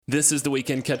This is the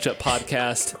Weekend Catch-Up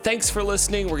Podcast. Thanks for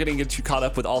listening. We're going to get you caught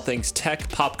up with all things tech,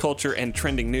 pop culture, and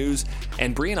trending news.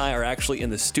 And Brie and I are actually in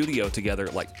the studio together,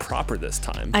 like proper this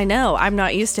time. I know. I'm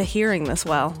not used to hearing this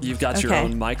well. You've got your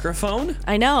own microphone?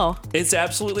 I know. It's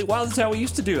absolutely wild. This is how we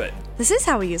used to do it. This is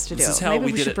how we used to do it.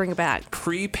 Maybe we should bring it back.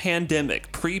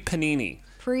 Pre-pandemic, pre-Panini.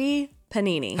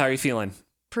 Pre-Panini. How are you feeling?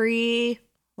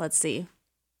 Let's see.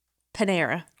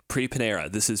 Panera. Pre-Panera.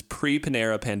 This is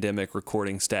pre-Panera pandemic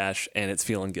recording stash, and it's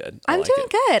feeling good. I'm doing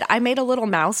good. I made a little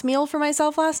mouse meal for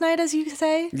myself last night, as you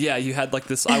say. Yeah, you had like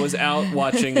this. I was out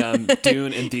watching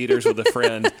Dune in theaters with a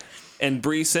friend, and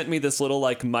Brie sent me this little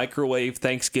like microwave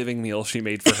Thanksgiving meal she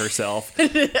made for herself.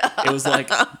 It was like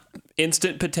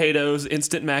instant potatoes,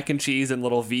 instant mac and cheese, and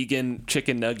little vegan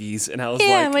chicken nuggies. And I was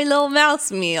like, my little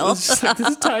mouse meal. It was just like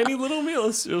this tiny little meal.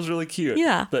 It was really cute.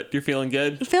 Yeah. But you're feeling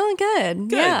good? Feeling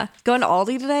good. Yeah. Going to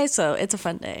Aldi today, so it's a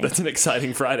fun day. That's an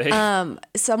exciting Friday.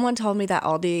 Someone told me that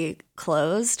Aldi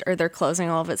closed, or they're closing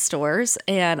all of its stores,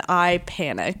 and I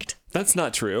panicked. That's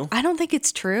not true. I don't think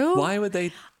it's true. Why would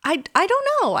they? I don't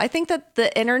know. I think that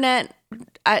the internet,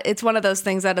 it's one of those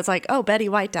things that it's like, oh, Betty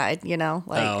White died, you know?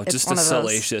 Like, oh, it's just one a of those.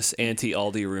 salacious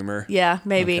anti-Aldi rumor. Yeah,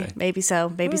 maybe. Okay. Maybe so.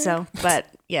 But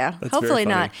yeah, hopefully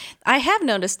not. I have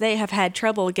noticed they have had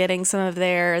trouble getting some of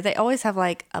they always have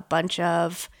like a bunch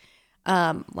of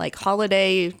like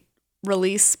holiday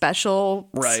release special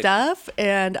stuff.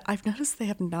 And I've noticed they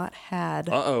have not had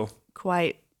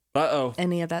quite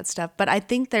any of that stuff. But I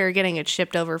think they're getting it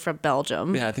shipped over from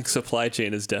Belgium. Yeah, I think supply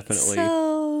chain is definitely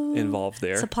involved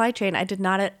there. Supply chain. I did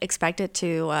not expect it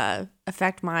to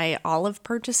affect my olive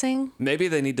purchasing. Maybe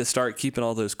they need to start keeping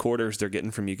all those quarters they're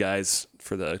getting from you guys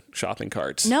for the shopping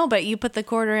carts. No, but you put the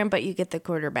quarter in, but you get the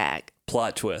quarter back.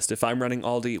 Plot twist. If I'm running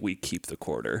Aldi, we keep the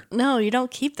quarter. No, you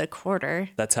don't keep the quarter.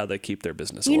 That's how they keep their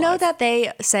business alive. You know that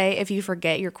they say if you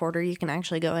forget your quarter, you can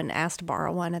actually go and ask to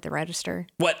borrow one at the register.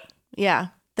 What? Yeah.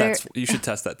 You should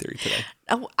test that theory today.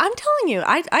 I'm telling you,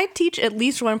 I teach at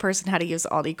least one person how to use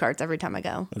Aldi carts every time I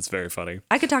go. That's very funny.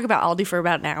 I could talk about Aldi for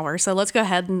about an hour, so let's go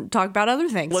ahead and talk about other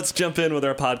things. Let's jump in with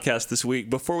our podcast this week.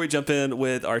 Before we jump in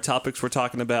with our topics we're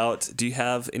talking about, do you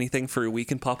have anything for a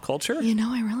week in pop culture? You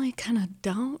know, I really kind of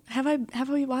don't. Have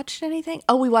we watched anything?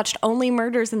 Oh, we watched Only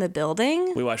Murders in the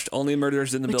Building. We watched Only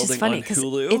Murders in the Building is funny, on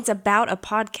Hulu. It's about a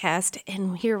podcast,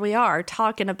 and here we are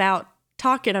talking about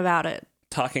it.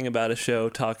 Talking about a show,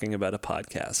 talking about a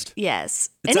podcast.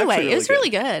 Yes. It's anyway, it was really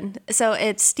good. So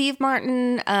it's Steve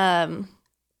Martin.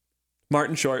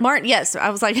 Martin Short. Yes. I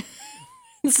was like,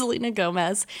 Selena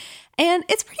Gomez. And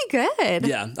it's pretty good.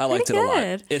 Yeah, I liked it a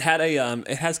lot. It had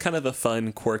it has kind of a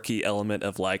fun, quirky element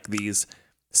of like these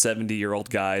 70-year-old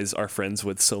guys are friends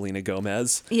with Selena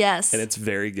Gomez. Yes. And it's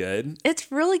very good.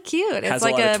 It's really cute. It has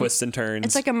like a lot of twists and turns.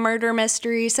 It's like a murder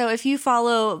mystery. So if you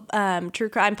follow true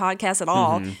crime podcasts at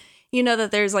all, you know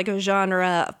that there's like a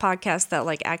genre of podcast that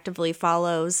like actively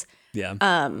follows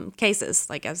cases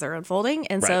like as they're unfolding.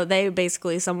 And so they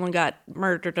basically, someone got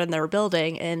murdered in their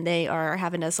building and they are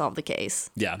having to solve the case.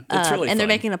 Yeah, it's really fun. And they're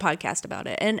making a podcast about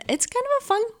it. And it's kind of a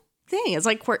fun thing. It's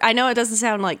like, I know it doesn't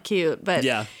sound like cute, but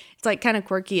it's like kind of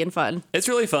quirky and fun. It's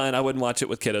really fun. I wouldn't watch it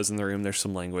with kiddos in the room. There's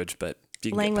some language, but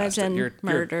you can language get past and it.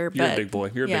 murder. You're a big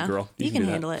boy. You're a big girl. You can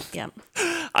handle it. Yeah.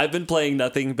 I've been playing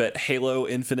nothing but Halo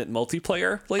Infinite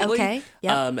multiplayer lately. Okay.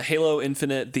 Yep. Halo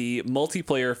Infinite, the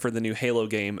multiplayer for the new Halo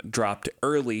game, dropped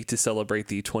early to celebrate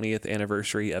the 20th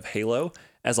anniversary of Halo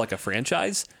as like a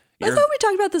franchise. I thought we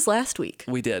talked about this last week.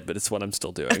 We did, but it's what I'm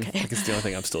still doing. Okay. Like it's the only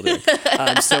thing I'm still doing.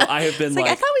 So I have been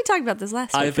I thought we talked about this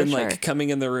last week. I've been like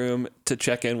coming in the room to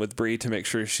check in with Brie to make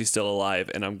sure she's still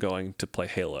alive, and I'm going to play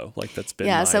Halo. Like that's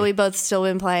been so we both still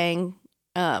been playing.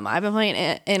 I've been playing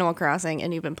Animal Crossing,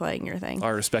 and you've been playing your thing.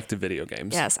 Our respective video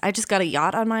games. Yes, I just got a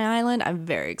yacht on my island. I'm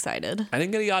very excited. I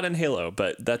didn't get a yacht in Halo,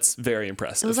 but that's very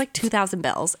impressive. It was like 2,000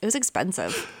 bells. It was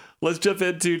expensive. Let's jump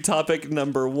into topic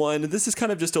number one. This is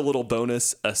kind of just a little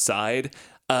bonus aside.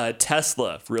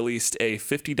 Tesla released a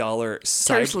 $50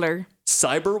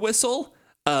 cyber whistle.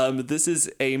 This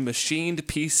is a machined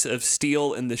piece of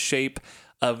steel in the shape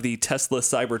of the Tesla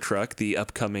Cybertruck, the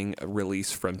upcoming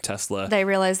release from Tesla. They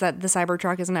realized that the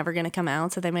Cybertruck is never going to come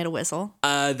out, so they made a whistle.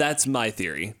 That's my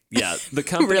theory. Yeah, the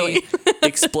company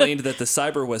explained that the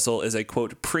Cyber Whistle is a,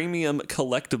 quote, premium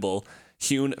collectible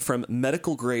hewn from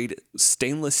medical-grade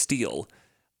stainless steel.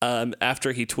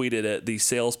 After he tweeted it, the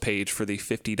sales page for the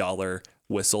 $50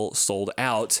 whistle sold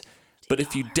out. But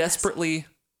if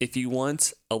you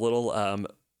want a little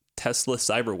Tesla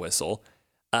Cyber Whistle,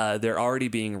 they're already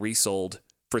being resold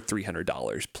for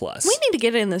 $300 plus. We need to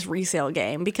get in this resale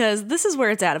game because this is where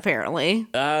it's at, apparently.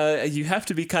 You have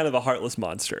to be kind of a heartless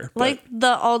monster. Like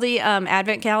the Aldi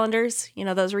advent calendars, you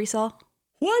know, those resell?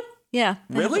 What? Yeah.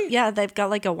 Really? They've got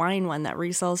like a wine one that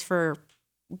resells for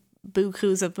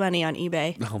bukus of money on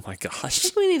eBay. Oh my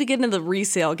gosh. We need to get into the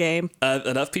resale game.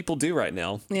 Enough people do right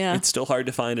now. Yeah. It's still hard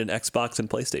to find an Xbox and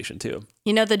PlayStation too.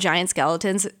 You know the giant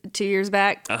skeletons 2 years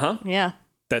back? Uh-huh. Yeah.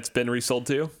 That's been resold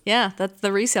too? Yeah, that's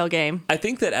the resale game. I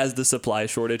think that as the supply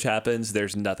shortage happens,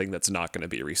 there's nothing that's not going to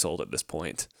be resold at this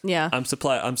point. Yeah. I'm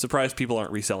surprised people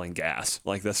aren't reselling gas.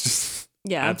 Like, that's just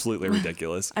absolutely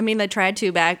ridiculous. I mean, they tried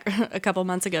to back a couple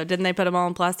months ago. Didn't they put them all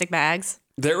in plastic bags?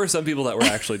 There were some people that were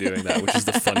actually doing that, which is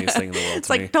the funniest thing in the world It's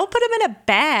to me. like, don't put them in a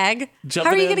bag. How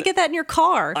are you going to get that in your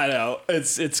car? I know.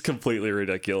 It's completely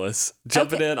ridiculous.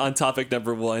 Jumping in on topic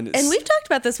number 1. And we've talked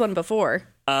about this one before.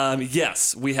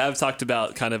 Yes, we have talked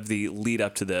about kind of the lead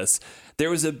up to this. There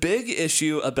was a big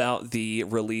issue about the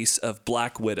release of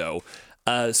Black Widow.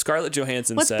 Scarlett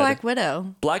Johansson What's said... Black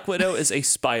Widow? Black Widow is a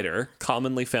spider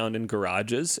commonly found in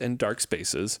garages and dark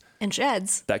spaces. And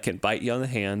sheds. That can bite you on the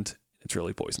hand. It's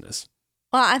really poisonous.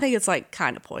 Well, I think it's like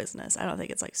kind of poisonous. I don't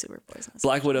think it's like super poisonous.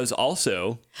 Black Widow's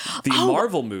also the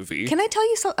Marvel movie. Can I tell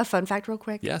you a fun fact real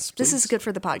quick? Yes, please. This is good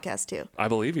for the podcast too. I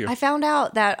believe you. I found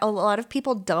out that a lot of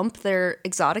people dump their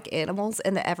exotic animals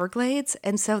in the Everglades.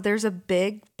 And so there's a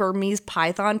big Burmese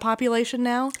python population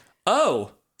now.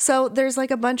 Oh. So there's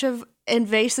like a bunch of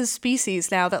invasive species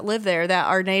now that live there that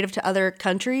are native to other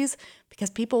countries because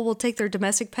people will take their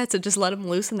domestic pets and just let them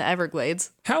loose in the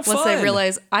Everglades. How fun. Once they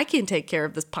realize, I can take care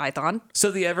of this python.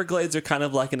 So the Everglades are kind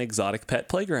of like an exotic pet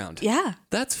playground. Yeah.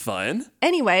 That's fun.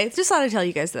 Anyway, just thought I'd tell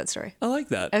you guys that story. I like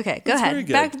that. Okay, go That's ahead. very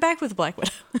good. Back with Black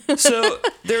Widow. So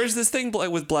there's this thing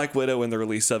with Black Widow and the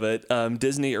release of it.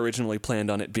 Disney originally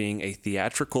planned on it being a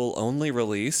theatrical only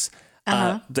release.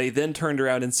 They then turned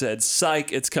around and said,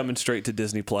 psych, it's coming straight to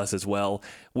Disney Plus as well,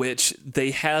 which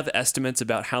they have estimates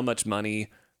about how much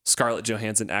money Scarlett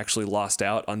Johansson actually lost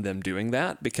out on them doing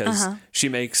that because she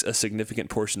makes a significant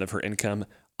portion of her income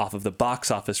off of the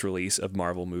box office release of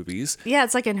Marvel movies. Yeah,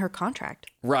 it's like in her contract.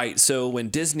 Right. So when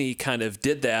Disney kind of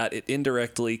did that, it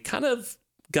indirectly kind of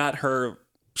got her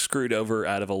screwed over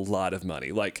out of a lot of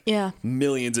money, like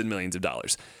millions and millions of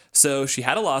dollars. So she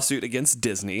had a lawsuit against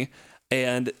Disney.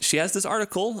 And she has this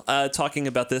article talking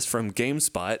about this from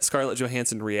GameSpot. Scarlett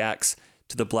Johansson reacts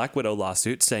to the Black Widow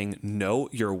lawsuit saying, know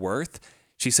your worth.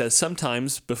 She says,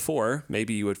 sometimes before,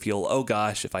 maybe you would feel, oh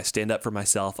gosh, if I stand up for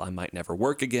myself, I might never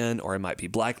work again, or I might be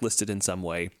blacklisted in some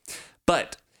way.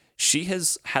 But she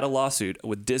has had a lawsuit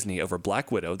with Disney over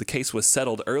Black Widow. The case was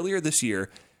settled earlier this year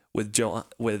with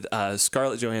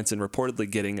Scarlett Johansson reportedly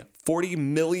getting $40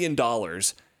 million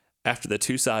after the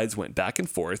two sides went back and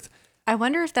forth. I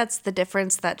wonder if that's the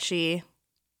difference that she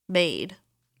made.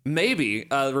 Maybe.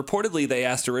 Reportedly, they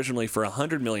asked originally for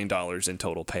 $100 million in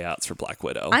total payouts for Black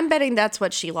Widow. I'm betting that's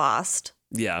what she lost.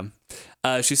 Yeah.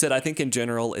 She said, I think in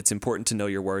general, it's important to know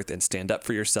your worth and stand up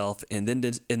for yourself. And then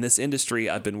in this industry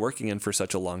I've been working in for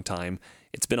such a long time,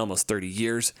 it's been almost 30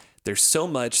 years. There's so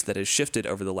much that has shifted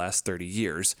over the last 30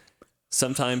 years.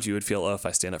 Sometimes you would feel, oh, if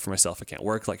I stand up for myself, I can't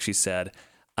work, like she said.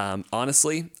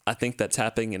 Honestly, I think that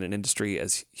tapping in an industry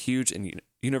as huge and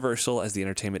universal as the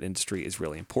entertainment industry is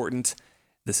really important.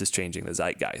 This is changing the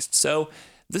zeitgeist. So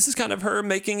this is kind of her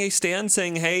making a stand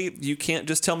saying, hey, you can't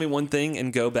just tell me one thing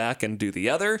and go back and do the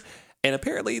other. And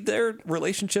apparently their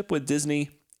relationship with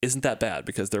Disney isn't that bad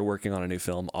because they're working on a new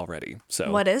film already. So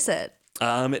what is it?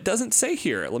 It doesn't say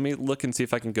here. Let me look and see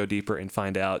if I can go deeper and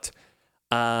find out.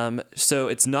 So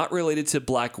it's not related to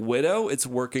Black Widow. It's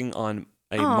working on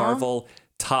a Marvel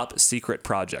top secret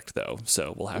project, though.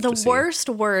 So we'll have to see. The worst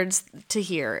words to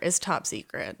hear is top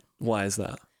secret. Why is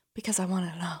that? Because I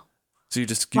want to know. So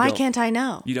why can't I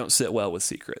know? You don't sit well with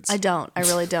secrets. I don't. I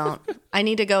really don't. I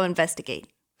need to go investigate.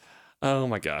 Oh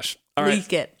my gosh. All right.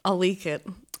 Leak it. I'll leak it.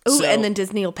 Ooh, and then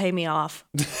Disney will pay me off.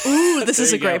 Ooh, this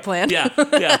is a great plan. Yeah.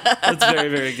 That's very,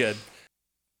 very good.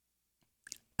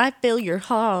 I feel your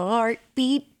heart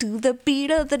beat to the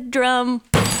beat of the drum.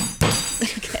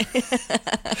 Okay.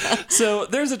 So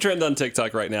there's a trend on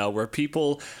TikTok right now where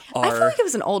people are... I feel like it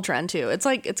was an old trend too. It's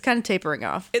like, it's kind of tapering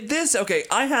off.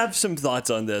 I have some thoughts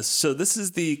on this. So this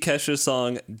is the Kesha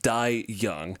song, Die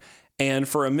Young. And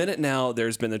for a minute now,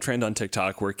 there's been a trend on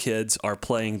TikTok where kids are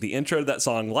playing the intro to that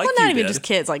song like not even just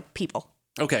kids, like people.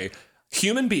 Okay.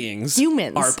 Humans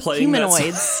are playing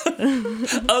humanoids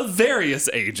of various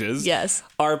ages. Yes.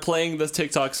 Are playing this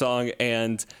TikTok song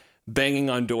and banging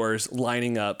on doors,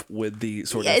 lining up with the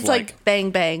sort of it's like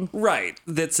bang bang. Right.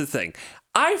 That's the thing.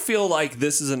 I feel like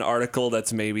this is an article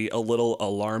that's maybe a little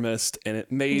alarmist and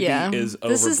it maybe is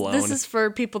overblown. This is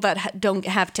for people that don't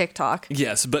have TikTok.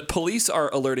 Yes, but police are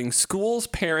alerting schools,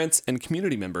 parents, and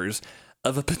community members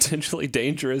of a potentially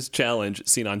dangerous challenge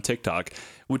seen on TikTok,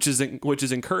 which is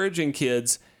encouraging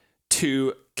kids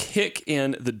to kick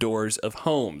in the doors of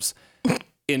homes.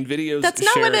 In videos, that's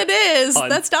not what it is.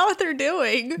 That's not what they're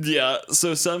doing. Yeah,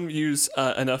 so some use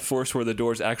enough force where the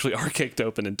doors actually are kicked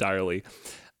open entirely.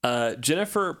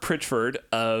 Jennifer Pritchford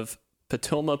of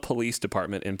Petaluma Police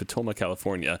Department in Petaluma,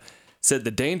 California, said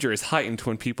the danger is heightened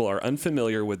when people are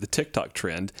unfamiliar with the TikTok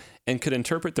trend and could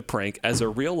interpret the prank as a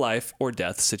real life or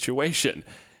death situation.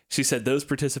 She said those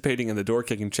participating in the door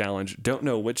kicking challenge don't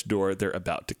know which door they're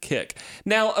about to kick.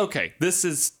 Now, okay, this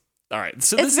is... All right,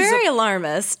 so it's very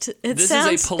alarmist. It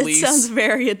sounds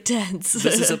very intense.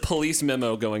 This is a police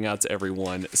memo going out to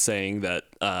everyone saying that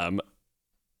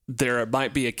there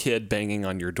might be a kid banging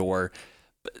on your door.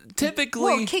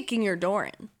 Typically, kicking your door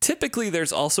in. Typically,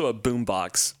 there's also a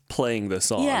boombox playing the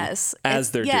song as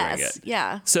they're doing it.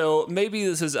 Yeah. So maybe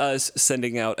this is us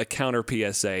sending out a counter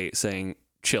PSA saying,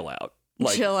 chill out.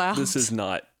 Like, chill out. This is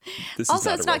not...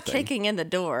 Also, it's not kicking in the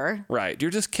door. Right.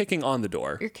 You're just kicking on the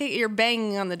door. You're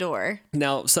banging on the door.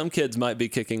 Now, some kids might be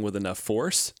kicking with enough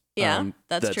force. Yeah,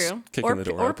 that's true. Kicking the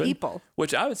door or open, people.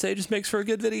 Which I would say just makes for a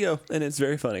good video, and it's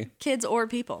very funny. Kids or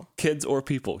people. Kids or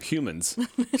people. Humans.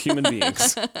 Human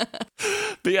beings.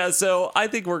 But yeah, so I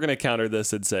think we're going to counter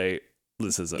this and say,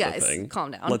 this isn't a thing. Guys,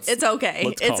 calm down. It's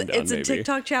okay. It's a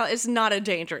TikTok challenge. It's not a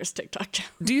dangerous TikTok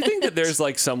challenge. Do you think that there's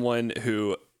like someone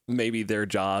who... maybe their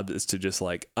job is to just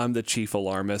like, I'm the chief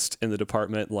alarmist in the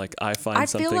department. Like I find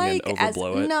something and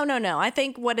overblow it. No. I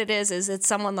think what it is it's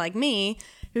someone like me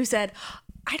who said,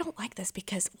 I don't like this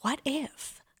because what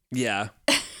if? Yeah.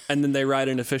 And then they write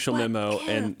an official memo.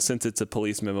 And since it's a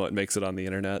police memo, it makes it on the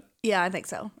internet. Yeah, I think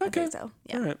so. Okay. I think so.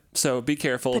 Yeah. All right. So be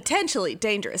careful. Potentially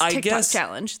dangerous TikTok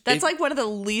challenge. That's like one of the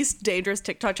least dangerous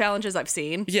TikTok challenges I've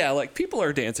seen. Yeah, like people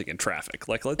are dancing in traffic.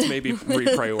 Like let's maybe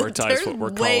reprioritize what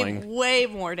we're calling way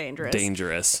more dangerous.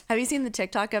 Dangerous. Have you seen the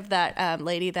TikTok of that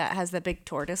lady that has the big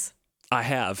tortoise? I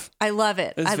have. I love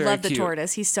it. I love the cute.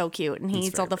 tortoise. He's so cute, and he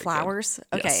eats all the flowers.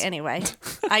 Good. Okay. Yes. Anyway,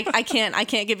 I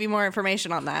can't give you more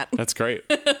information on that. That's great.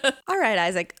 All right,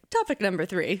 Isaac. Topic number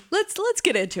 3. Let's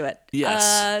get into it.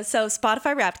 Yes. So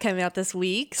Spotify Wrapped coming out this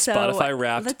week. So Spotify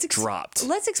Wrapped dropped.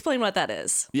 Let's explain what that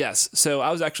is. Yes. So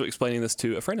I was actually explaining this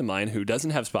to a friend of mine who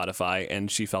doesn't have Spotify,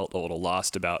 and she felt a little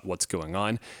lost about what's going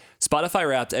on. Spotify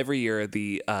Wrapped, every year,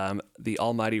 the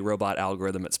almighty robot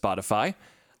algorithm at Spotify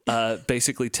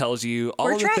basically tells you all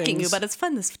We're of the things. tracking you, but it's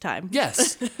fun this time.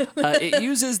 Yes. It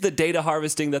uses the data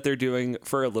harvesting that they're doing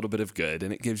for a little bit of good,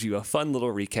 and it gives you a fun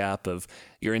little recap of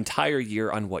your entire year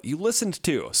on what you listened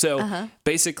to. So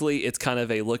basically, it's kind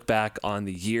of a look back on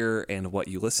the year and what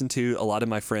you listened to. A lot of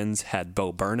my friends had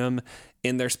Bo Burnham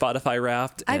in their Spotify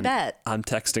Wrapped. I bet. I'm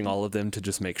texting all of them to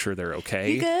just make sure they're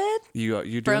okay. You good?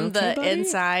 You doing From okay, the buddy?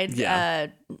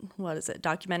 Inside, what is it,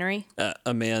 documentary?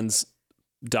 A man's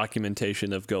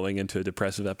documentation of going into a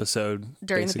depressive episode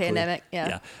during basically. The pandemic.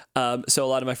 Yeah. So a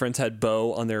lot of my friends had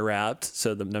Bo on their Wrapped.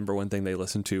 So the number one thing they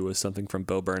listened to was something from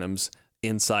Bo Burnham's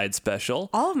Inside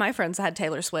special. All of my friends had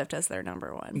Taylor Swift as their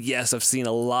number one. Yes, I've seen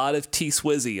a lot of T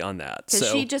Swizzy on that. Because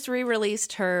she just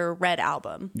re-released her Red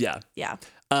album. Yeah. Yeah.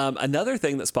 Another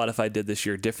thing that Spotify did this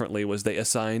year differently was they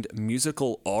assigned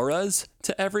musical auras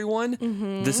to everyone.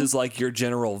 Mm-hmm. This is like your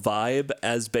general vibe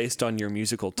as based on your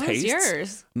musical tastes. What's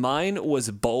yours? Mine was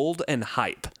bold and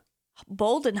hype.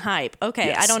 Bold and hype. Okay,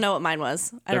 Yes. I don't know what mine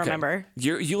was. I don't remember.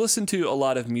 You listen to a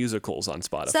lot of musicals on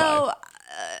Spotify. So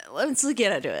let's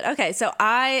get into it. Okay, so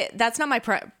that's not my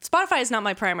Spotify is not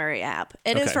my primary app.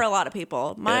 It is for a lot of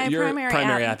people. My your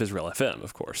primary app is Real FM,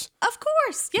 of course. Of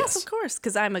course, yes, of course,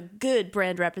 because I'm a good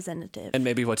brand representative. And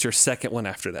maybe what's your second one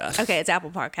after that? Okay, it's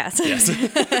Apple Podcasts. Yes.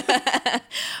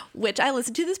 Which I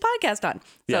listen to this podcast on,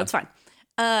 so it's fine.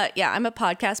 I'm a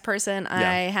podcast person.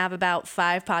 I have about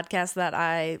 5 podcasts that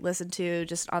I listen to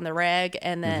just on the reg.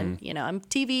 And then, I'm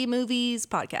TV, movies,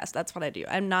 podcast. That's what I do.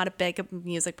 I'm not a big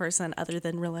music person other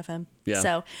than Real FM. Yeah.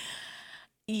 So,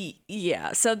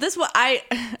 So this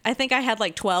I think I had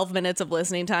like 12 minutes of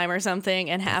listening time or something.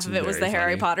 And half of it was the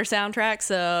Harry Potter soundtrack.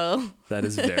 So that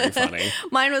is very funny.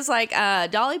 Mine was like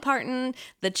Dolly Parton,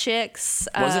 The Chicks.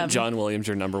 Wasn't John Williams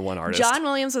your number one artist? John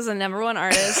Williams was the number one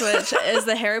artist, which is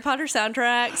the Harry Potter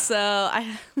soundtrack. So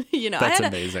That's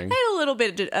amazing. I had a little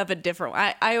bit of a different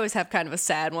one. I always have kind of a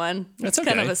sad one. That's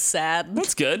kind of a sad.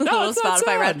 That's good. No, it's not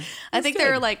Spotify sad. I think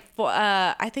there were like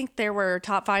I think there were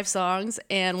top 5 songs,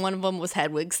 and one of them was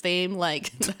Hedwig's theme.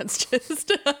 Like that's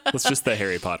just it's just the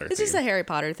Harry Potter. It's just a Harry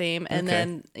Potter theme, and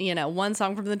then one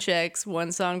song from the Chicks,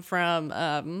 one song from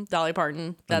Dolly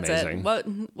Parton. That's amazing.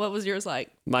 it. What was yours like?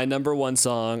 My number one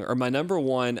song or my number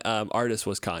one artist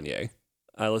was Kanye.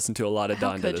 I listened to a lot of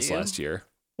Donda this last year.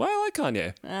 Well, I like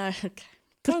Kanye. Okay.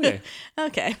 Kanye.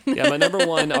 Okay. Yeah, my number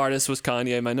one artist was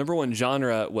Kanye. My number one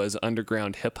genre was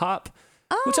underground hip hop,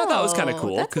 which I thought was kind of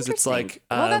cool because it's like,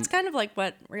 well, that's kind of like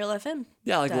what Real FM.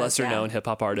 Yeah, like lesser known hip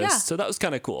hop artists. Yeah. So that was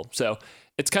kind of cool. So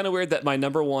it's kind of weird that my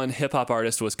number one hip hop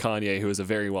artist was Kanye, who is a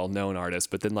very well known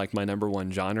artist, but then like my number one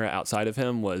genre outside of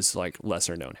him was like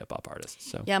lesser known hip hop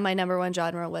artists. So yeah, my number one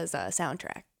genre was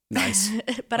soundtrack. Nice.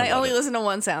 But I only listen to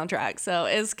one soundtrack, so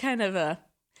it's kind of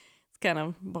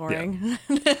boring.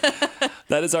 Yeah.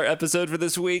 That is our episode for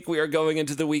this week. We are going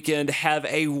into the weekend. Have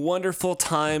a wonderful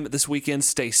time this weekend.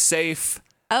 Stay safe.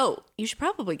 Oh, you should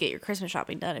probably get your Christmas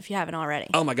shopping done if you haven't already.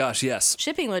 Oh my gosh, yes.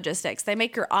 Shipping logistics. They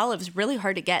make your olives really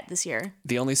hard to get this year.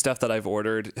 The only stuff that I've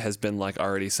ordered has been like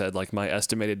already said, like my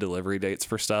estimated delivery dates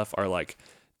for stuff are like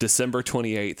December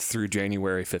 28th through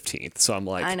January 15th. So I'm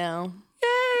like, I know.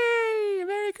 Yay!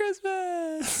 Merry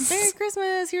Christmas! Merry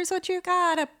Christmas! Here's what you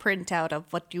got. A printout of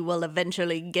what you will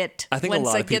eventually get. I think once a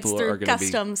lot it of gets people through are going to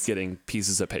customs. be getting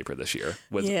pieces of paper this year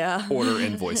with Yeah. order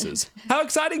invoices. How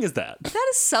exciting is that? That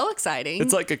is so exciting.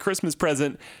 It's like a Christmas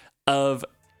present of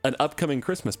an upcoming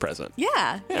Christmas present.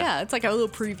 Yeah. It's like a little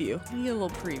preview. You get a little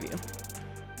preview.